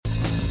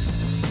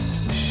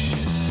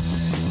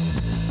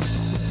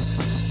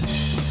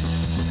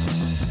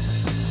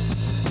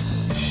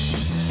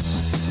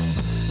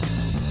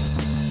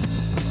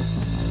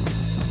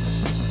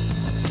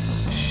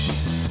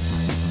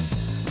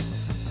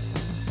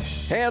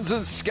Hans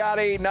and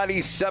Scotty,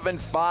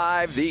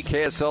 97.5, the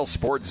KSL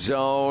Sports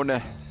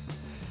Zone.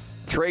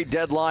 Trade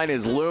deadline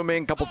is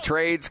looming. Couple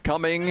trades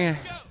coming.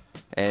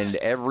 And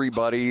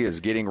everybody is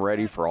getting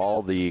ready for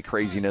all the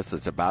craziness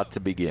that's about to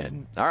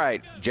begin. All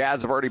right,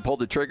 Jazz have already pulled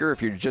the trigger.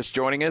 If you're just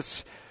joining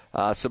us,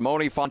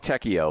 Simone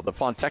Fontecchio. The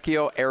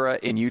Fontecchio era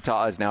in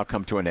Utah has now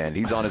come to an end.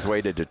 He's on his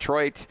way to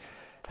Detroit,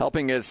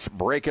 helping us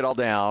break it all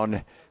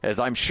down, as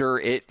I'm sure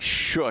it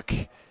shook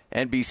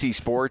NBC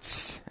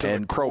Sports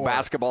and pro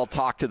basketball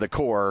talk to the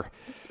core.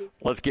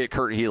 Let's get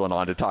Kurt Helin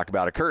on to talk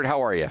about it. Kurt,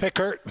 how are you? Hey,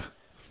 Kurt.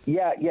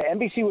 Yeah,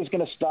 NBC was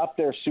going to stop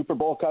their Super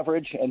Bowl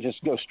coverage and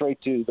just go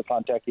straight to the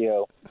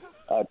Fontecchio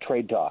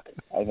trade talk.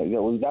 I think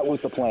that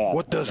was the plan.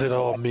 What does it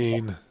all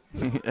mean?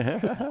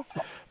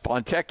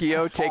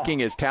 Fontecchio taking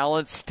his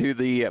talents to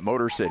the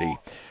Motor City.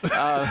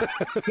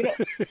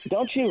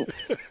 Don't you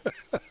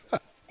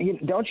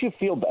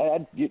feel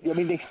bad? I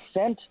mean,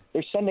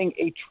 they're sending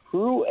a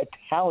true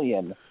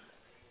Italian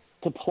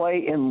to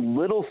play in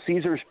Little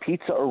Caesars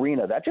Pizza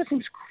Arena. That just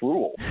seems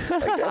cruel.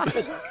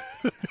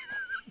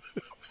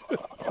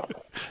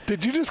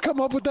 Did you just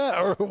come up with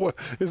that, or what,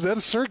 is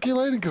that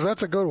circulating? Because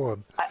that's a good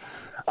one.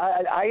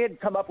 I had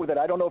come up with it.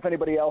 I don't know if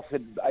anybody else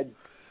had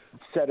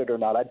said it or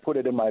not. I'd put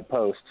it in my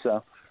post.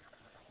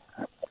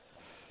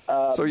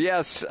 So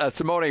yes,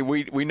 Simone,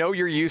 we know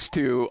you're used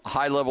to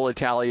high-level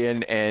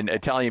Italian and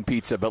Italian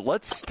pizza, but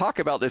let's talk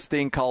about this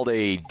thing called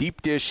a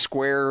deep dish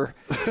square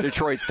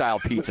Detroit-style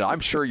pizza. I'm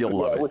sure you'll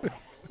love it.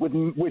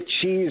 With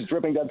cheese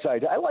dripping down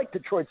sides. I like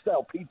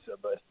Detroit-style pizza,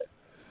 but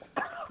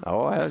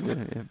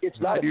it's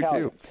not I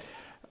Italian.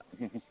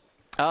 do too.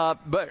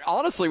 But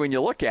honestly, when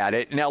you look at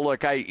it, now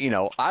look, I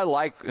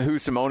like who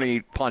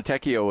Simone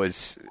Fontecchio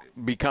is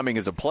becoming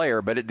as a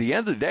player, but at the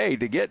end of the day,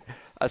 to get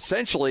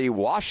essentially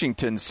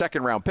Washington's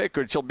second-round pick,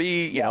 which will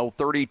be,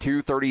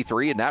 32,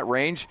 33 in that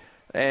range,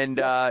 and,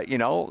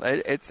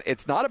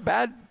 it's not a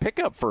bad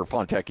pickup for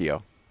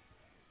Fontecchio.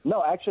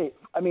 No, actually,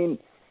 I mean,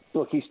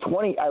 look, he's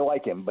 20. I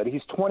like him, but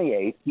he's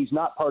 28. He's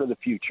not part of the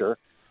future,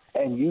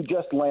 and you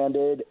just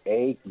landed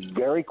a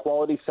very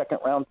quality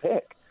second-round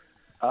pick.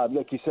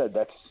 Like you said,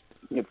 that's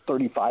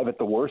 35 at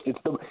the worst. It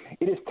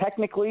is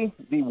technically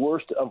the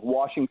worst of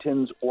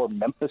Washington's or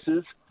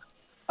Memphis's.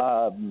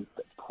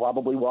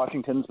 Probably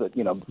Washington's, but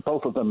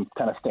both of them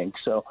kind of stink.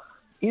 So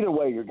either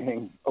way, you're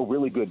getting a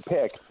really good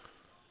pick.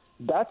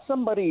 That's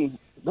somebody.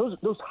 Those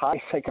high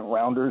second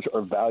rounders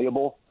are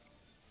valuable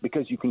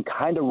because you can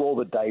kind of roll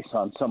the dice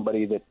on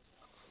somebody that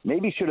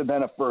maybe should have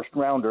been a first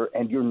rounder,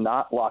 and you're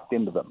not locked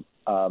into them.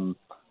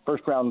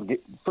 First round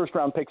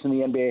picks in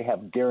the NBA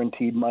have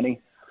guaranteed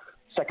money.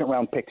 Second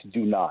round picks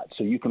do not.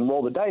 So you can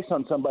roll the dice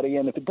on somebody,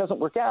 and if it doesn't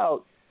work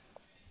out,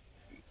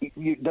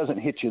 it doesn't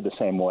hit you the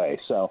same way.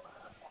 So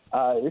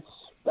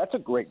that's a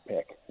great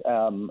pick,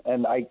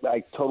 and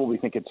I totally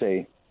think it's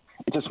a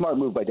smart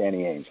move by Danny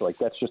Ainge. Like,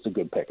 that's just a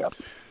good pickup.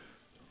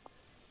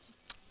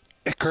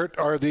 Hey, Kurt,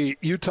 are the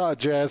Utah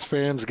Jazz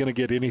fans going to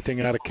get anything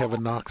out of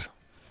Kevin Knox?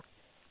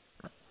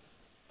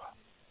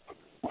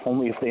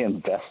 Only if they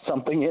invest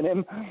something in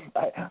him.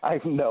 I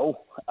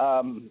know.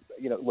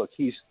 Look,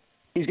 he's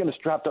going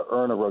to have to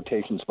earn a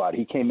rotation spot.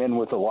 He came in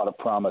with a lot of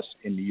promise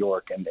in New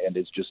York and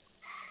has just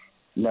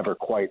never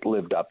quite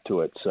lived up to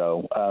it.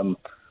 So,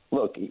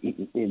 look,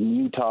 in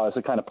Utah is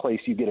the kind of place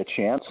you get a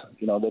chance.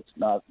 That's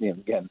not,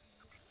 again,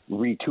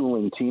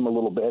 retooling team a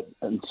little bit.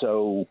 And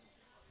so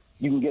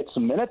you can get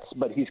some minutes,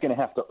 but he's going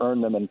to have to earn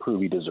them and prove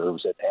he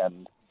deserves it.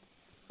 And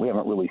we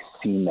haven't really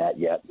seen that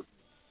yet.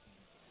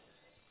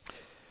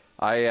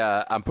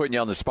 I'm putting you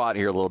on the spot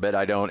here a little bit.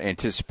 I don't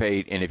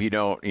anticipate, and if you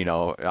don't,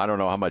 I don't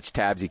know how much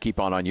tabs you keep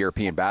on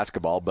European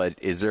basketball, but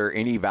is there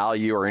any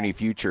value or any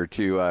future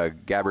to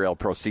Gabriel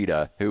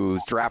Procida,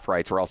 whose draft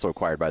rights were also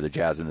acquired by the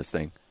Jazz in this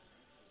thing?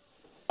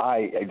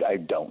 I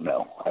don't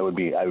know. I'm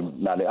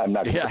not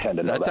going to pretend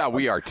to know. That's that. How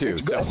we are too.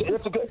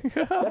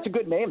 That's a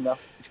good name, though.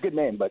 It's a good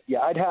name, but yeah,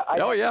 I'd have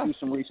to do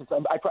some research.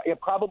 I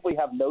probably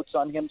have notes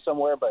on him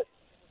somewhere, but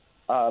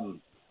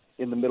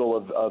in the middle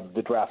of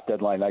the draft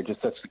deadline,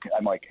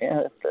 I'm like,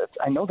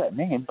 I know that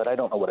name, but I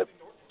don't know what it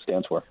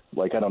stands for.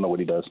 Like, I don't know what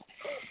he does.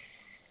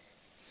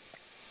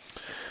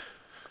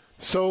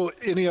 So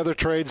any other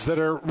trades that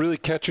are really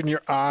catching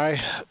your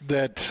eye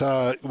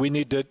that we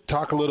need to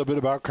talk a little bit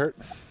about, Kurt?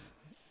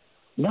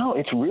 No,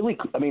 it's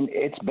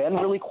been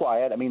really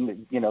quiet. I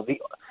mean,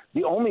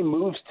 the only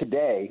moves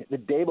today, the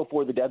day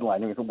before the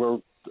deadline, we're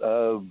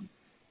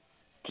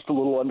just a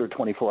little under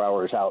 24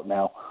 hours out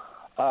now.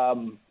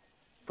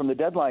 From the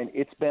deadline,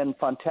 it's been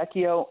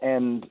Fontecchio,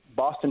 and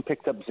Boston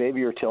picked up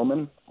Xavier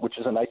Tillman, which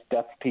is a nice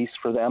depth piece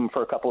for them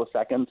for a couple of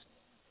seconds,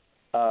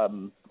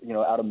 out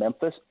of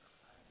Memphis.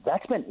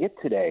 That's been it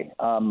today.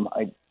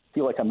 I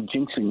feel like I'm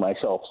jinxing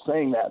myself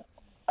saying that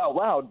out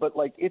loud, but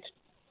it's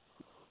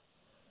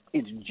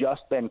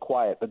just been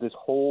quiet. But this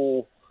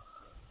whole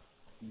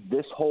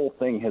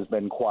thing has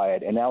been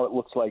quiet, and now it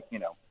looks like,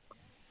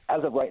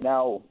 as of right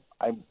now,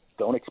 I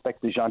don't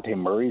expect DeJounte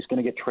Murray is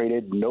going to get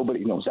traded.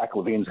 Nobody, Zach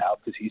LaVine's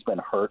out because he's been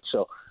hurt.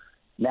 So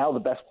now the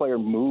best player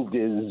moved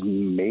is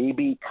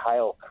maybe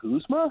Kyle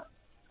Kuzma.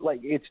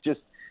 Like, it's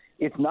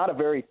it's not a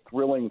very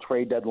thrilling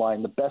trade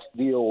deadline. The best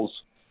deals,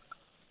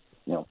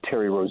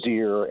 Terry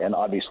Rozier and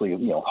obviously,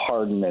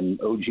 Harden and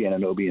OG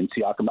Anunoby and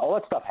Siakam, all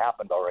that stuff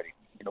happened already.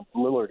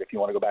 Lillard, if you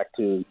want to go back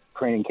to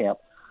training camp,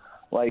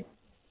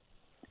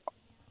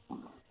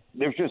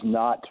 there's just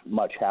not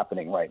much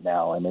happening right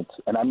now. And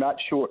I'm not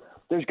sure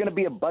there's going to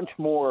be a bunch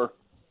more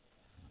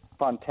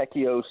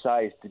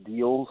Fontecchio-sized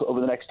deals over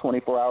the next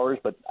 24 hours,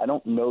 but I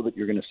don't know that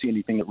you're going to see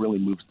anything that really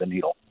moves the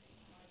needle.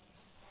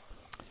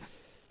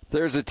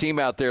 There's a team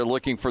out there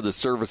looking for the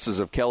services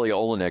of Kelly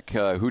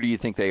Olynyk. Who do you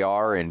think they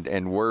are,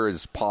 and where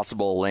is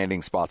possible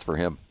landing spots for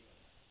him?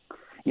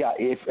 Yeah,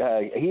 if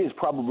he is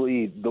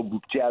probably the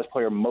Jazz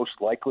player most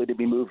likely to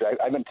be moved.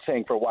 I've been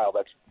saying for a while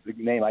that's the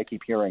name I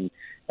keep hearing,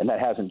 and that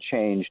hasn't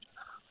changed.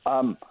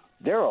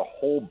 There are a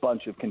whole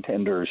bunch of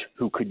contenders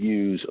who could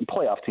use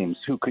playoff teams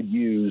who could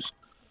use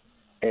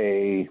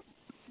a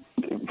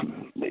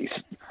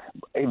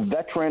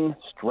veteran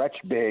stretch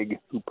big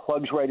who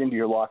plugs right into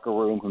your locker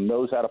room, who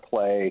knows how to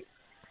play,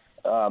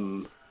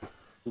 who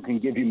can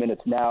give you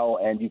minutes now,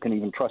 and you can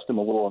even trust him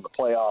a little in the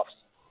playoffs.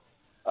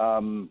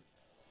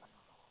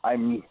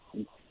 I'm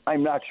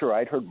not sure.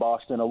 I'd heard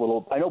Boston a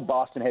little. I know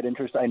Boston had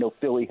interest. I know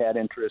Philly had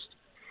interest.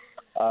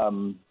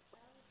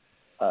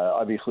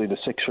 Obviously, the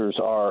Sixers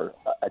are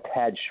a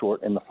tad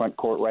short in the front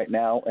court right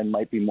now and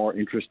might be more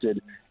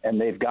interested, and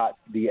they've got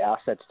the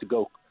assets to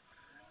go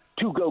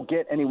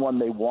get anyone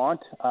they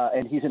want.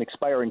 And he's an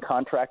expiring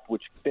contract,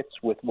 which fits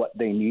with what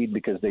they need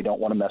because they don't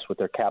want to mess with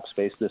their cap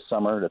space this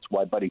summer. That's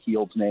why Buddy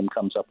Hield's name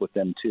comes up with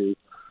them too.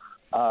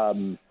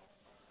 But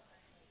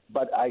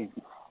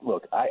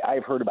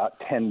I've heard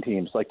about 10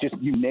 teams. Just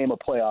you name a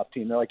playoff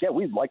team, they're like, yeah,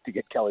 we'd like to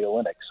get Kelly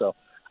Olynyk. So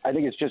I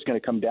think it's just going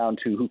to come down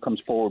to who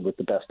comes forward with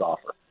the best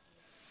offer.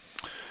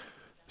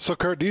 So,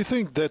 Kurt, do you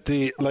think that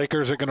the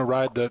Lakers are going to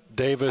ride the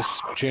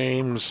Davis,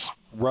 James,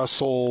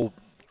 Russell,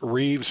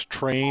 Reeves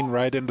train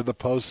right into the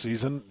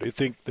postseason? Do you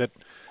think that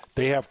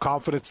they have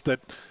confidence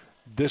that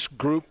this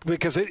group,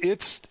 because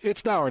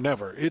it's now or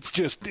never. It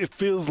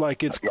feels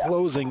like it's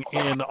closing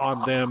in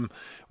on them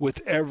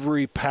with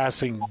every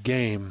passing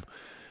game.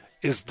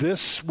 Is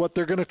this what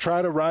they're going to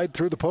try to ride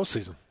through the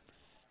postseason?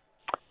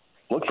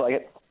 Looks like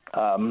it.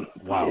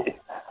 Wow.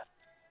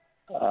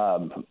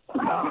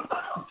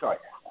 Sorry.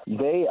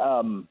 They,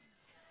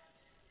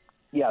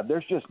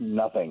 there's just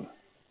nothing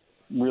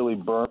really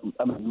burnt.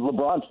 I mean,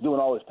 LeBron's doing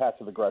all his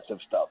passive aggressive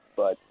stuff,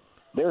 but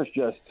there's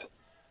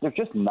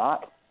just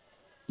not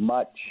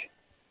much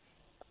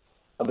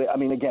of it. I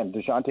mean, again,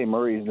 DeJounte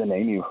Murray is the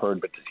name you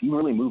heard, but does he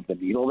really move the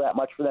needle that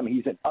much for them?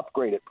 He's an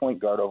upgrade at point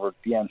guard over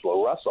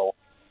D'Angelo Russell,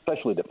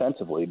 especially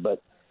defensively,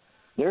 but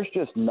there's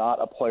just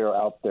not a player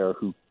out there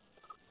who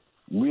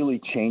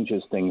really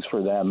changes things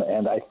for them.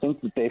 And I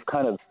think that they've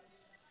kind of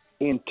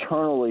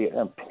internally,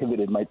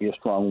 pivoted might be a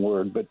strong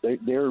word, but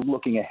they're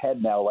looking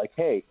ahead now like,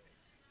 hey,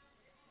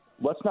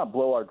 let's not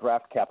blow our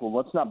draft capital.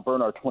 Let's not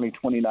burn our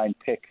 2029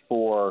 pick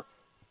for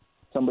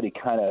somebody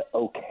kind of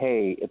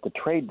okay at the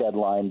trade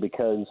deadline,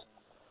 because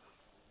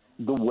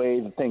the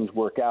way that things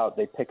work out,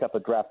 they pick up a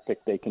draft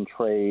pick they can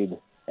trade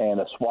and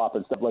a swap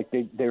and stuff. Like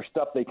there's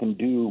stuff they can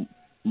do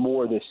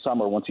more this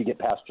summer once you get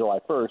past July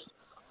 1st.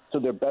 So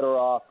they're better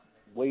off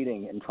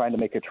waiting and trying to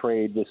make a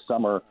trade this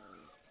summer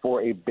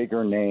for a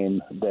bigger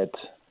name that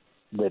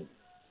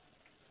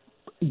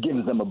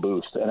gives them a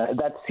boost. And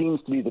that seems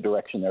to be the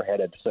direction they're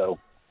headed. So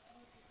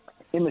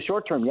in the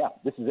short term,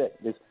 this is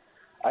it.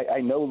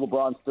 I know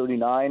LeBron's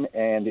 39,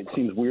 and it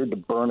seems weird to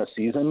burn a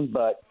season,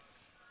 but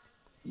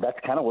that's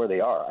kind of where they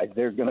are.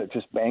 They're going to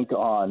just bank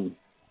on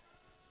 –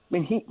 I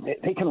mean,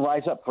 they can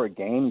rise up for a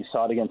game. You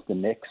saw it against the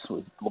Knicks.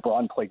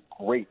 LeBron played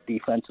great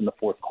defense in the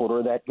fourth quarter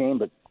of that game,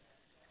 but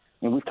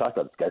I mean, we've talked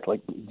about this, guys.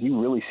 Like, do you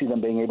really see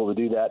them being able to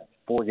do that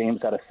 4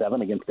 games out of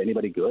 7 against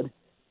anybody good?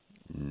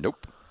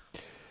 Nope.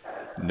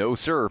 No,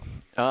 sir.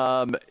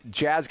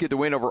 Jazz get the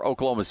win over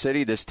Oklahoma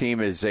City. This team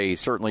is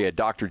certainly a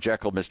Dr.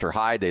 Jekyll, Mr.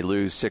 Hyde. They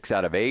lose 6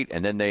 out of 8,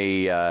 and then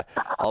they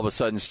all of a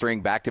sudden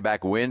string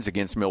back-to-back wins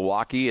against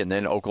Milwaukee and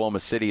then Oklahoma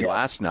City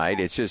last night.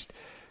 It's just,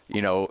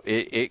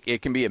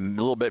 it can be a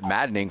little bit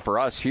maddening for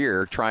us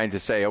here trying to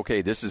say,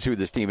 okay, this is who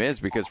this team is,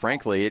 because,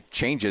 frankly, it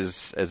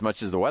changes as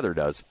much as the weather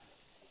does.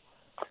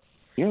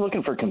 You're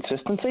looking for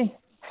consistency?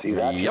 See,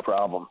 that's the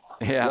problem.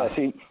 Yeah.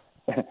 See,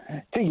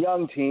 it's a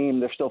young team.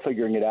 They're still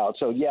figuring it out.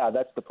 So,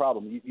 that's the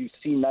problem. You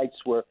see nights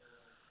where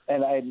 –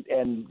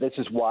 and this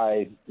is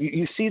why –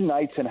 you see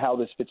nights and how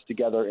this fits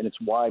together, and it's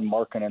why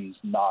Markkanen's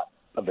not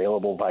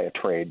available via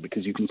trade,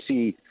 because you can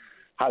see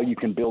how you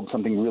can build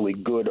something really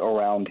good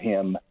around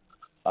him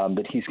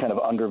that he's kind of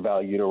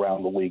undervalued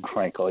around the league,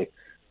 frankly.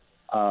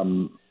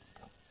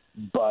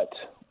 But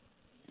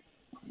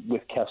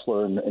with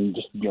Kessler and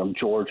just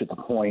George at the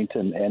point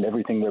and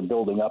everything they're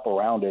building up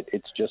around it,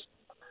 it's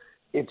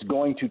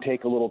going to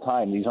take a little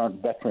time. These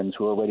aren't veterans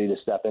who are ready to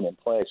step in and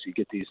play. So you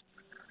get these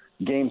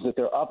games that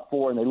they're up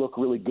for and they look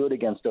really good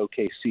against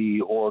OKC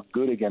or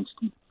good against,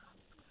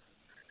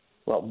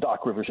 well,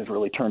 Doc Rivers has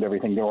really turned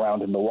everything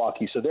around in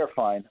Milwaukee, so they're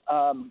fine.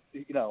 But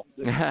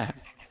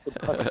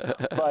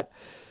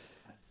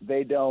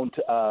they don't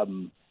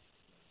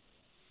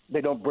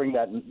they don't bring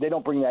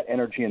that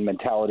energy and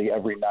mentality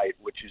every night,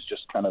 which is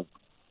just kind of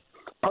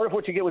part of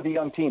what you get with the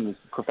young teams.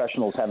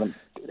 Professionals haven't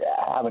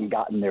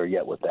gotten there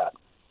yet with that.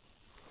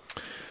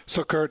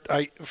 So, Kurt,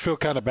 I feel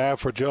kind of bad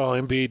for Joel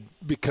Embiid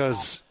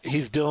because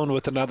he's dealing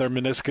with another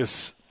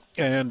meniscus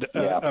and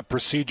a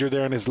procedure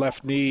there in his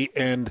left knee.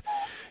 And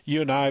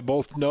you and I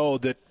both know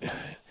that,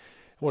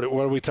 what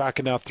are we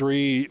talking now,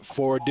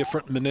 3-4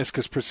 different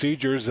meniscus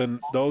procedures,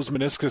 and those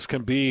meniscus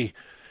can be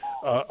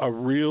a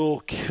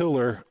real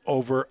killer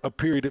over a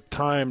period of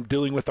time,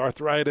 dealing with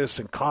arthritis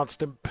and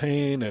constant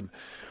pain. And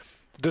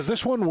does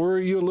this one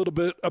worry you a little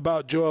bit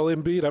about Joel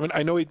Embiid? I mean,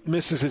 I know he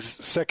misses his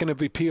second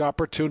MVP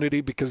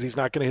opportunity because he's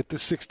not going to hit the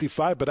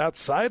 65, but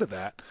outside of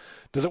that,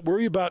 does it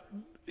worry you about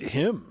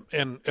him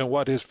and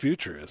what his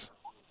future is?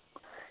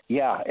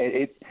 Yeah,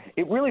 it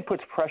really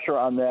puts pressure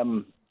on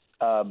them,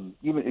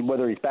 even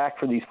whether he's back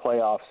for these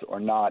playoffs or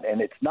not.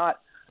 And it's not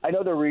 – I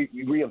know they're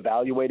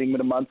reevaluating him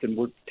in a month, and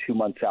we're 2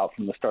 months out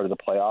from the start of the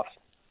playoffs.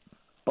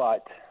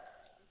 But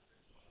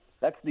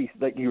that's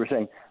like you were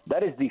saying,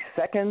 that is the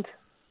second –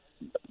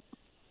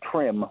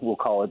 trim, we'll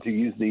call it, to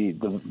use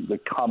the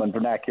common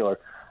vernacular.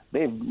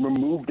 They've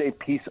removed a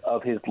piece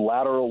of his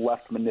lateral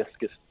left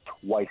meniscus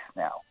twice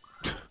now.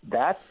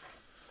 That's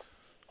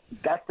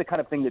the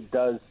kind of thing that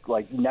does,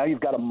 like, now you've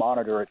got to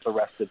monitor it the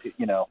rest of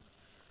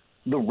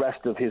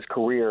his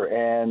career,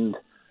 and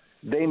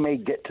they may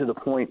get to the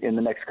point in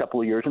the next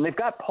couple of years, and they've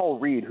got Paul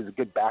Reed, who's a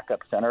good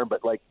backup center,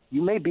 but like,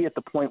 you may be at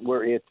the point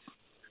where it's,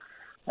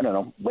 I don't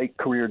know, late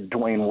career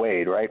Dwayne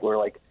Wade, right? Where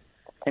like,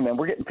 hey man,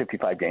 we're getting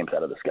 55 games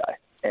out of this guy.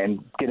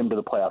 And get him to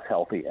the playoffs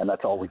healthy, and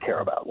that's all we care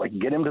about. Like,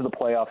 get him to the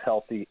playoffs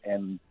healthy,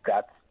 and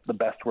that's the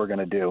best we're going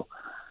to do.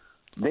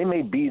 They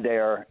may be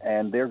there,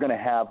 and they're going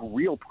to have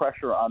real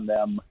pressure on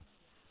them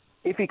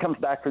if he comes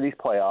back for these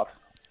playoffs.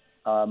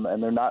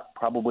 And they're not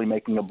probably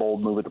making a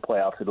bold move at the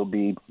playoffs. It'll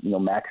be,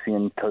 Maxey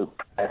and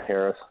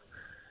Harris.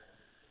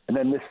 And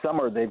then this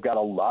summer, they've got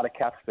a lot of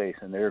cap space,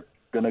 and they're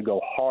going to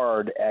go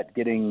hard at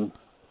getting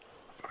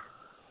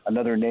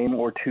another name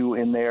or two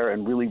in there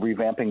and really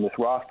revamping this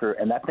roster,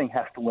 and that thing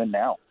has to win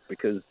now,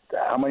 because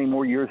how many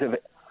more years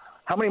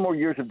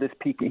of this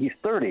peak? He's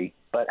 30,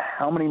 but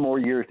how many more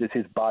years does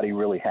his body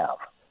really have?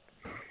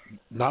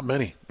 Not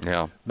many.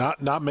 Yeah.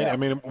 Not many. Yeah. I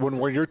mean,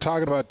 when you're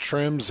talking about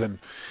trims and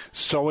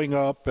sewing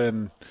up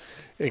and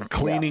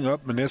cleaning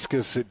up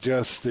meniscus, it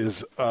just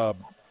is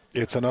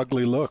it's an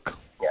ugly look.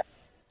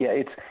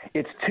 Yeah,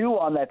 it's two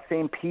on that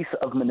same piece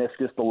of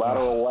meniscus, the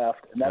lateral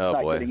left, and that's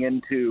not getting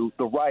into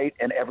the right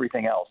and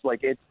everything else.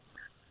 Like it's,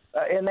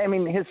 and I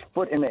mean, his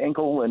foot and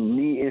ankle and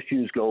knee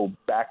issues go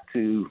back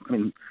to. I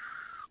mean,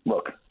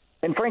 look,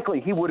 and frankly,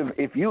 he would have,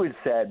 if you had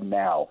said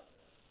now,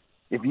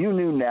 if you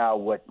knew now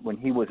when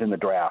he was in the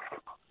draft,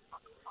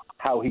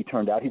 how he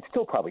turned out, he'd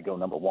still probably go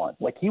number one.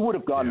 Like he would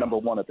have gone number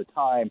one at the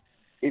time.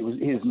 It was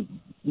his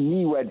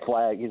knee red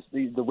flag.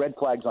 The red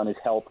flags on his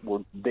health were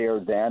there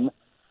then.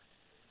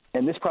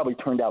 And this probably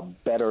turned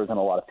out better than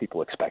a lot of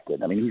people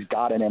expected. I mean, he's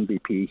got an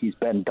MVP. He's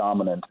been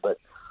dominant, but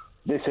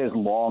this has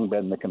long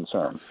been the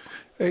concern.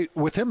 Hey,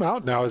 with him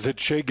out now, is it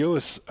Shai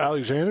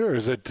Gilgeous-Alexander, or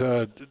is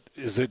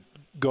it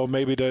go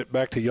maybe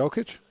back to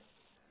Jokic?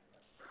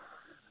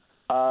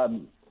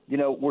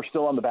 We're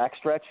still on the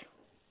backstretch.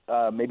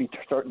 Maybe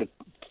starting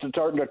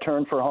to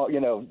turn for,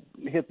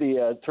 hit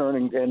the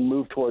turn and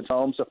move towards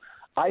home. So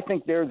I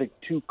think they're the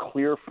two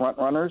clear front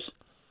runners.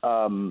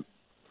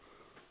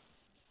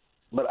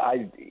 But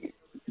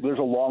there's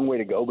a long way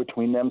to go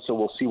between them, so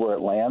we'll see where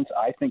it lands.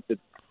 I think that,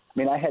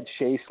 I had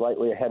Shai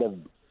slightly ahead of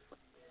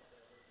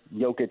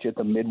Jokic at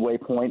the midway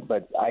point,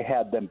 but I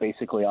had them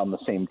basically on the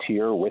same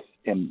tier with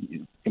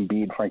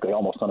Embiid, frankly,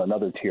 almost on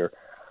another tier.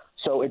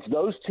 So it's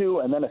those two,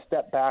 and then a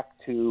step back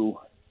to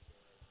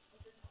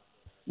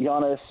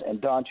Giannis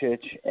and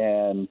Doncic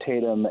and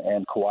Tatum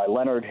and Kawhi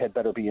Leonard had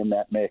better be in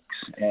that mix,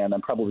 and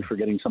I'm probably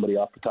forgetting somebody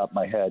off the top of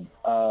my head.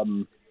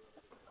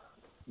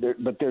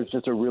 But there's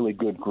just a really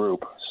good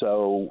group,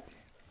 so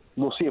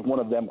we'll see if one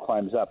of them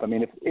climbs up. I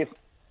mean, if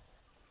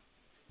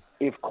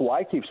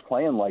Kawhi keeps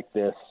playing like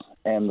this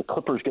and the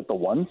Clippers get the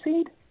 1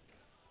 seed,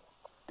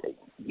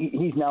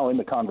 he's now in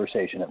the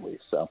conversation at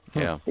least. So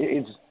yeah,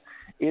 it's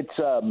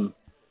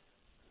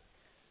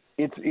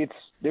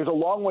there's a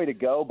long way to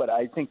go, but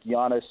I think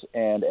Giannis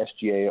and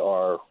SGA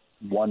are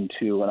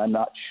 1-2, and I'm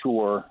not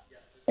sure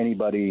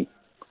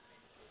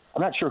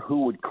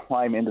who would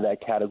climb into that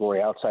category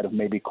outside of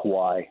maybe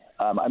Kawhi.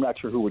 I'm not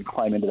sure who would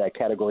climb into that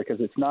category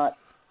because it's not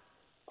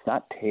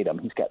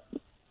Tatum.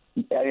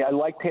 I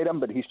like Tatum,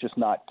 but he's just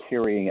not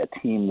carrying a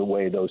team the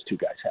way those two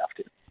guys have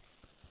to.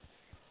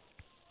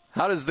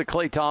 How does the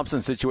Klay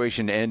Thompson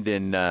situation end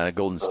in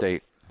Golden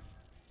State?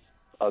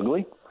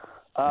 Ugly.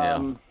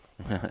 Yeah.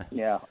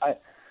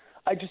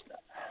 I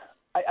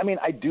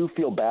do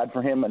feel bad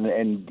for him,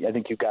 and I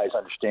think you guys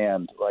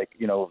understand,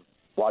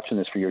 watching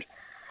this for years,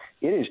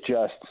 it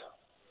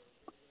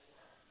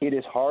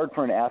is hard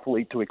for an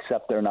athlete to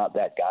accept they're not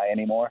that guy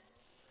anymore,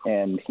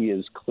 and he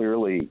is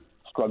clearly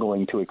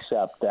struggling to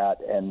accept that,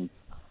 and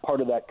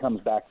part of that comes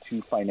back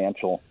to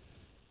financial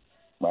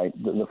right?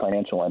 The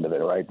financial end of it,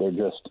 right? They're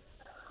just,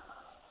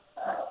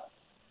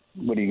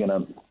 what are you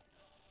going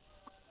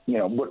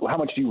to, how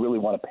much do you really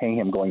want to pay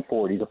him going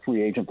forward? He's a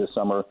free agent this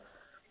summer.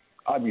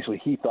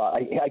 Obviously, he thought,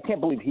 I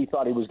can't believe he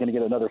thought he was going to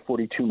get another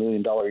 $42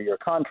 million a year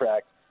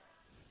contract,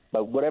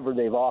 but whatever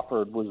they've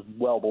offered was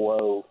well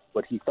below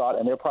what he thought,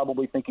 and they're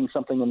probably thinking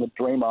something in the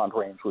Draymond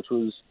range, which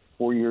was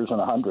 4 years and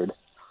 100,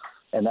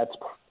 and that's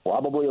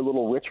probably a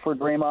little rich for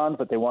Draymond,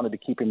 but they wanted to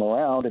keep him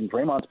around, and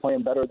Draymond's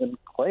playing better than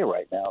Clay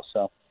right now,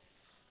 so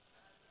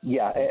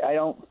yeah,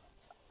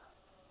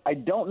 I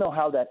don't know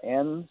how that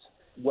ends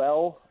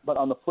well, but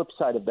on the flip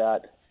side of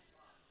that,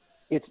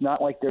 it's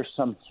not like there's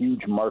some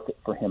huge market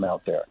for him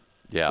out there.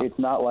 Yeah. It's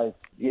not like,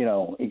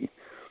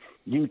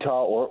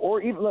 Utah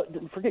or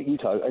even, forget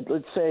Utah,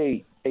 let's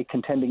say a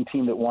contending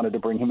team that wanted to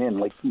bring him in.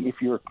 Like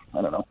if you're,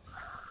 I don't know,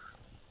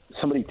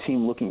 I'm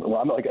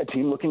like a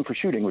team looking for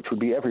shooting, which would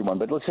be everyone,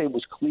 but let's say it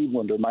was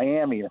Cleveland or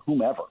Miami or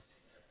whomever.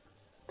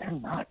 They're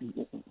not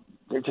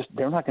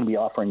going to be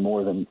offering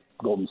more than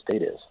Golden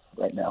State is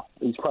right now.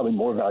 He's probably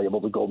more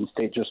valuable to Golden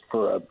State just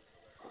for a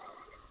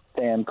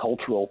fan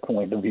cultural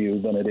point of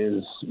view than it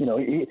is.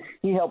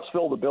 He helps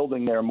fill the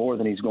building there more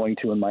than he's going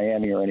to in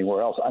Miami or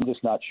anywhere else. I'm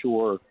just not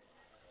sure.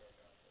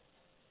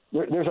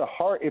 There's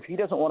if he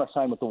doesn't want to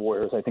sign with the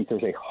Warriors, I think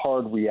there's a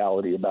hard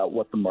reality about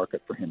what the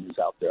market for him is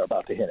out there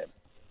about to hit him.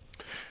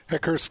 Hey,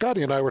 Kurt,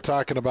 Scotty and I were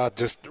talking about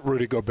just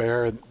Rudy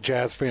Gobert and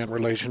Jazz fan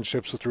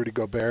relationships with Rudy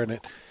Gobert, and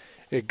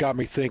it got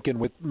me thinking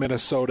with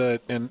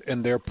Minnesota and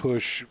their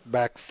push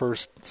back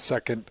first,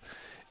 second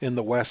in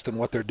the West and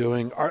what they're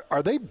doing.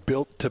 Are they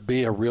built to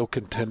be a real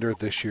contender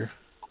this year?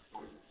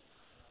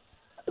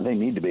 They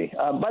need to be.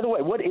 By the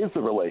way, what is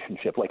the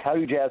relationship? Like, how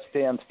do Jazz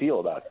fans feel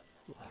about it?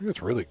 I think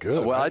it's really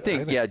good. Well, I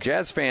think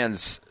Jazz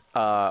fans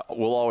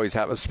will always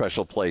have a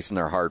special place in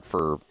their heart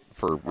for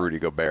Rudy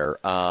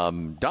Gobert.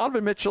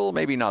 Donovan Mitchell,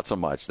 maybe not so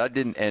much. That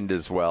didn't end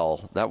as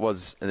well. That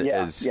was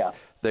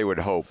they would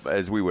hope,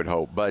 as we would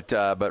hope. But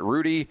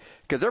Rudy,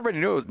 because everybody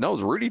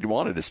knows Rudy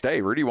wanted to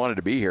stay. Rudy wanted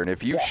to be here. And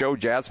if you show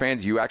Jazz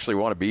fans you actually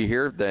want to be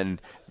here, then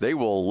they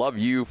will love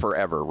you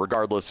forever,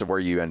 regardless of where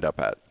you end up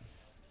at.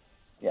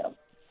 Yeah.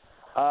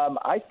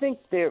 I think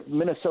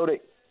Minnesota,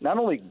 not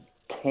only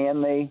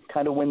can they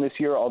kind of win this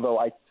year, although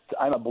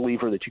I'm a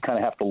believer that you kind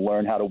of have to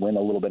learn how to win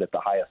a little bit at the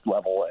highest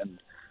level. And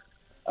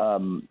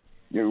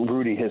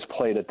Rudy has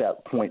played at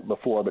that point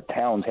before, but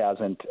Towns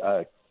hasn't.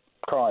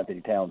 Karl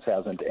Anthony Towns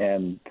hasn't,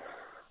 and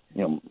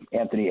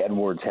Anthony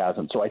Edwards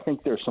hasn't. So I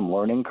think there's some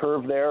learning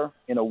curve there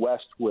in a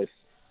West with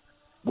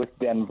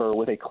Denver,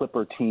 with a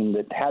Clipper team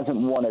that hasn't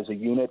won as a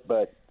unit,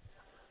 but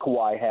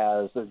Kawhi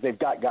has. They've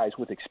got guys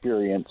with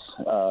experience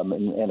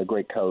and a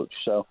great coach.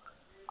 So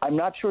I'm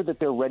not sure that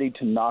they're ready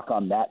to knock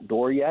on that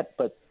door yet,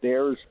 but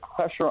there's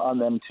pressure on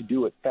them to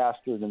do it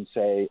faster than,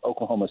 say,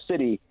 Oklahoma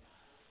City,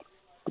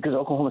 because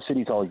Oklahoma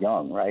City's all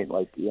young, right?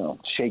 Like,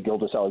 Shai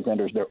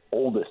Gilgeous-Alexander's their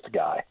oldest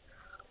guy.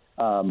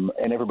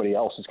 And everybody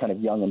else is kind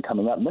of young and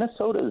coming up.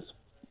 Minnesota's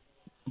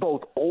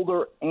both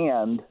older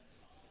and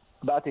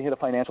about to hit a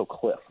financial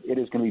cliff. It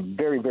is going to be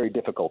very, very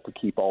difficult to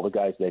keep all the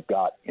guys they've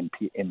got in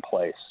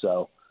place.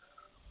 So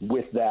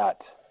with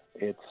that,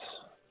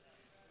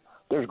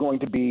 there's going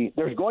to be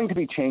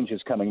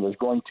changes coming. There's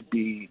going to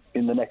be,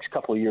 in the next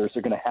couple of years,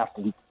 they're going to have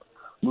to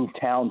move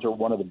Towns or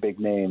one of the big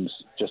names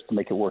just to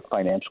make it work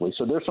financially.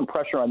 So there's some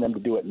pressure on them to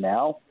do it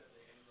now.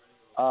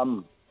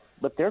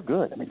 But they're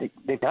good. I mean,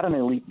 they've got an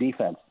elite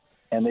defense,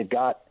 and they've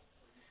got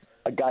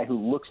a guy who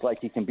looks like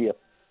he can be a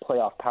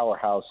playoff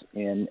powerhouse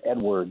in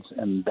Edwards,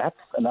 and that's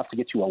enough to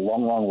get you a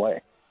long, long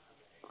way.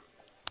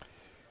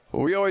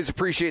 Well, we always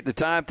appreciate the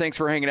time. Thanks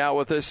for hanging out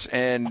with us,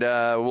 and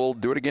we'll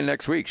do it again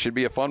next week. Should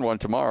be a fun one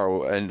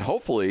tomorrow, and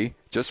hopefully,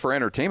 just for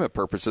entertainment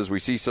purposes, we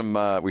see some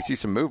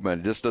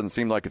movement. It just doesn't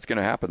seem like it's going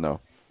to happen,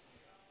 though.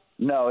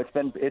 No, it's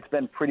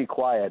been pretty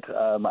quiet.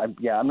 I'm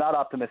not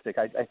optimistic.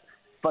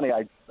 Funny,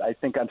 I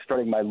think I'm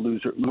starting my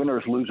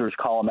winners losers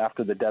column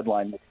after the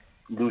deadline, with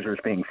losers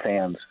being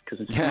fans, because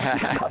it's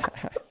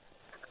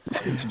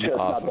just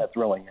awesome. Not that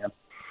thrilling, man.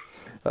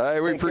 All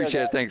right, we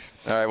appreciate it. Thanks.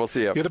 All right, we'll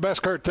see you. You're the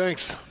best, Kurt.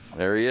 Thanks.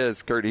 There he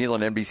is, Kurt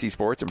Helin, NBC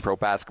Sports and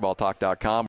ProBasketballTalk.com.